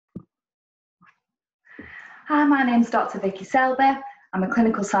Hi, my name's Dr. Vicky Selby. I'm a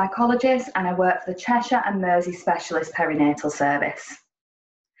clinical psychologist and I work for the Cheshire and Mersey Specialist Perinatal Service.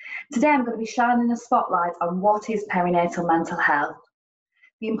 Today I'm going to be shining a spotlight on what is perinatal mental health,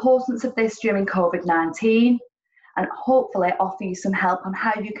 the importance of this during COVID-19, and hopefully offer you some help on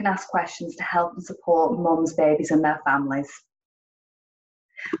how you can ask questions to help and support mums, babies and their families.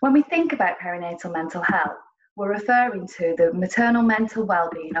 When we think about perinatal mental health, we're referring to the maternal mental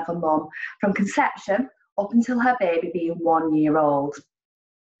well-being of a mum from conception up until her baby being 1 year old.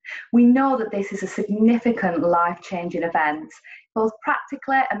 We know that this is a significant life-changing event, both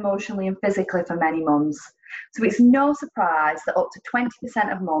practically, emotionally and physically for many mums. So it's no surprise that up to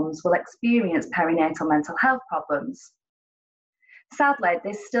 20% of mums will experience perinatal mental health problems. Sadly,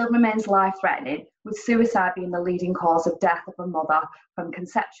 this still remains life-threatening, with suicide being the leading cause of death of a mother from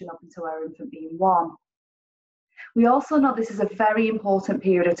conception up until her infant being 1. We also know this is a very important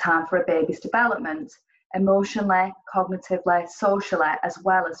period of time for a baby's development, emotionally, cognitively, socially, as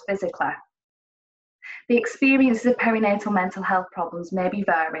well as physically. The experiences of perinatal mental health problems may be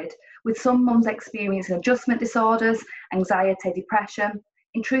varied, with some mums experiencing adjustment disorders, anxiety, depression,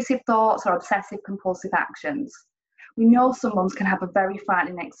 intrusive thoughts or obsessive compulsive actions. We know some mums can have a very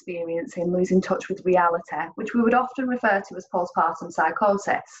frightening experience in losing touch with reality, which we would often refer to as postpartum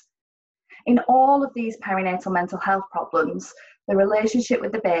psychosis. In all of these perinatal mental health problems, the relationship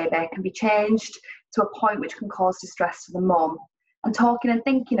with the baby can be changed to a point which can cause distress to the mum. And talking and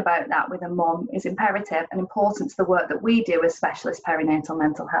thinking about that with a mum is imperative and important to the work that we do as specialist perinatal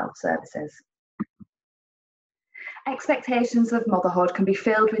mental health services. Expectations of motherhood can be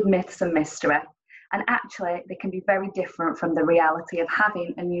filled with myths and mystery, and actually they can be very different from the reality of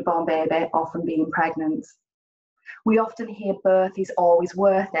having a newborn baby or from being pregnant. We often hear birth is always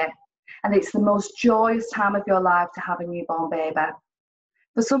worth it, and it's the most joyous time of your life to have a newborn baby.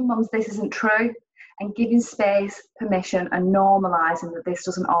 For some mums, this isn't true, and giving space, permission, and normalising that this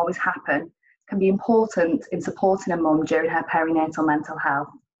doesn't always happen can be important in supporting a mum during her perinatal mental health.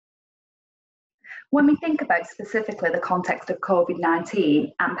 When we think about specifically the context of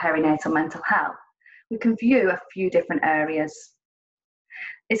COVID-19 and perinatal mental health, we can view a few different areas.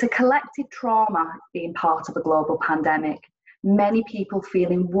 It's a collective trauma being part of a global pandemic. Many people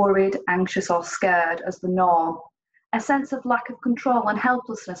feeling worried, anxious or scared as the norm, a sense of lack of control and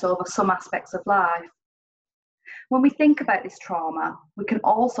helplessness over some aspects of life. When we think about this trauma, we can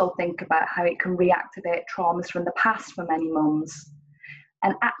also think about how it can reactivate traumas from the past for many mums.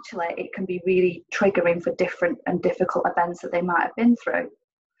 And actually, it can be really triggering for different and difficult events that they might have been through.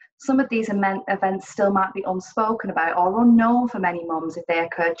 Some of these events still might be unspoken about or unknown for many mums if they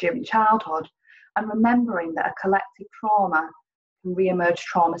occurred during childhood. And remembering that a collective trauma and re-emerge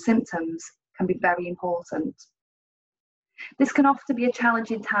trauma symptoms can be very important. This can often be a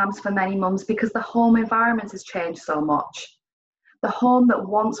challenging times for many mums because the home environment has changed so much. The home that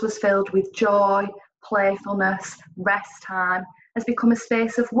once was filled with joy, playfulness, rest time has become a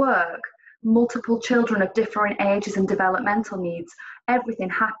space of work, multiple children of different ages and developmental needs, everything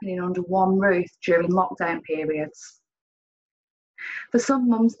happening under one roof during lockdown periods. For some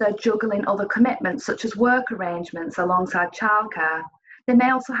mums, they're juggling other commitments such as work arrangements alongside childcare. They may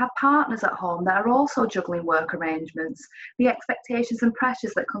also have partners at home that are also juggling work arrangements, the expectations and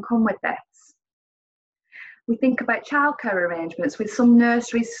pressures that can come with this. We think about childcare arrangements with some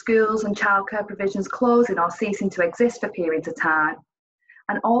nurseries, schools and childcare provisions closing or ceasing to exist for periods of time,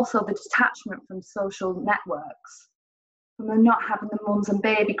 and also the detachment from social networks, from the not having the mums and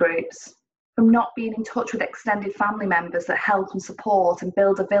baby groups, from not being in touch with extended family members that help and support and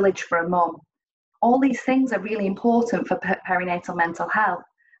build a village for a mum. All these things are really important for perinatal mental health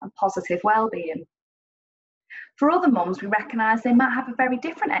and positive well-being. For other mums, we recognise they might have a very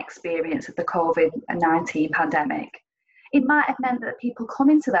different experience of the COVID-19 pandemic. It might have meant that people come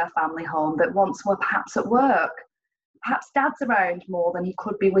into their family home that once were perhaps at work. Perhaps dad's around more than he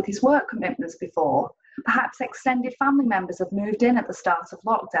could be with his work commitments before. Perhaps extended family members have moved in at the start of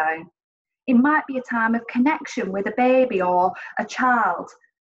lockdown. It might be a time of connection with a baby or a child,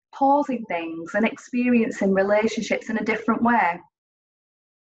 pausing things and experiencing relationships in a different way.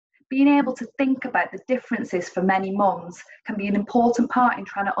 Being able to think about the differences for many mums can be an important part in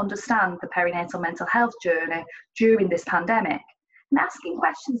trying to understand the perinatal mental health journey during this pandemic, and asking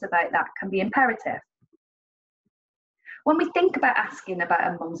questions about that can be imperative. When we think about asking about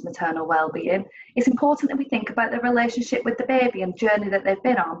a mum's maternal well-being, it's important that we think about the relationship with the baby and journey that they've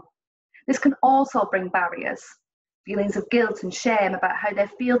been on. This can also bring barriers. Feelings of guilt and shame about how they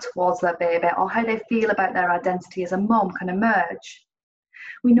feel towards their baby or how they feel about their identity as a mum can emerge.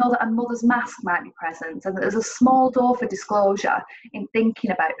 We know that a mother's mask might be present and that there's a small door for disclosure in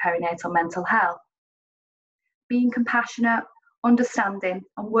thinking about perinatal mental health. Being compassionate, understanding,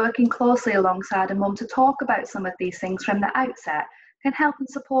 and working closely alongside a mum to talk about some of these things from the outset can help and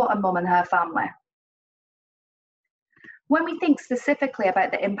support a mum and her family. When we think specifically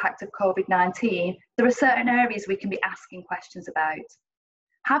about the impact of COVID-19, there are certain areas we can be asking questions about.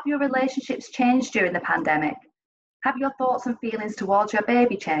 Have your relationships changed during the pandemic? Have your thoughts and feelings towards your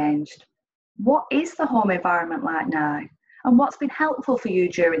baby changed? What is the home environment like now? And what's been helpful for you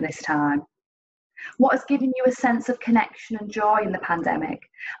during this time? What has given you a sense of connection and joy in the pandemic?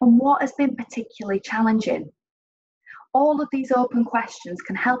 And what has been particularly challenging? All of these open questions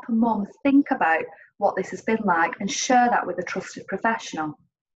can help a mum think about what this has been like and share that with a trusted professional.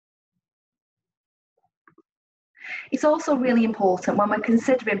 It's also really important when we're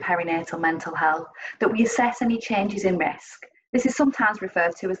considering perinatal mental health that we assess any changes in risk. This is sometimes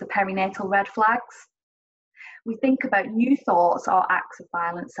referred to as the perinatal red flags. We think about new thoughts or acts of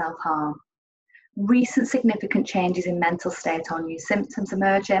violent self-harm, recent significant changes in mental state or new symptoms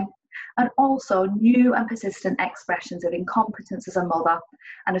emerging, and also new and persistent expressions of incompetence as a mother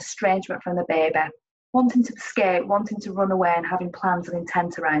and estrangement from the baby, wanting to escape, wanting to run away, and having plans and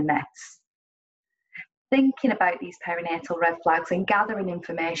intent around this. Thinking about these perinatal red flags and gathering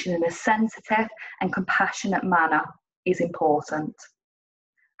information in a sensitive and compassionate manner is important.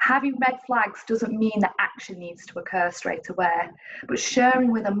 Having red flags doesn't mean that action needs to occur straight away, but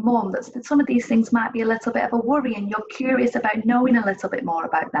sharing with a mum that some of these things might be a little bit of a worry and you're curious about knowing a little bit more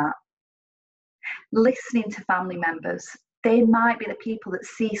about that. Listening to family members. They might be the people that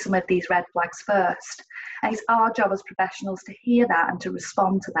see some of these red flags first, and it's our job as professionals to hear that and to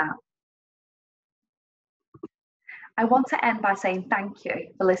respond to that. I want to end by saying thank you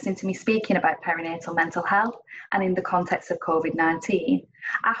for listening to me speaking about perinatal mental health and in the context of COVID-19.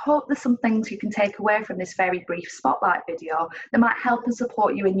 I hope there's some things you can take away from this very brief spotlight video that might help and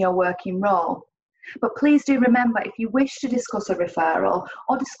support you in your working role. But please do remember, if you wish to discuss a referral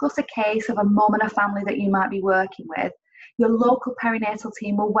or discuss a case of a mum and a family that you might be working with, your local perinatal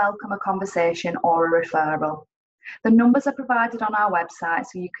team will welcome a conversation or a referral. The numbers are provided on our website,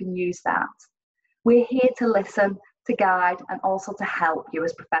 so you can use that. We're here to listen, to guide, and also to help you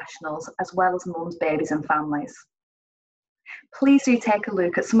as professionals, as well as mums, babies and families. Please do take a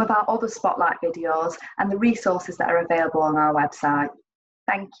look at some of our other spotlight videos and the resources that are available on our website.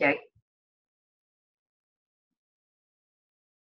 Thank you.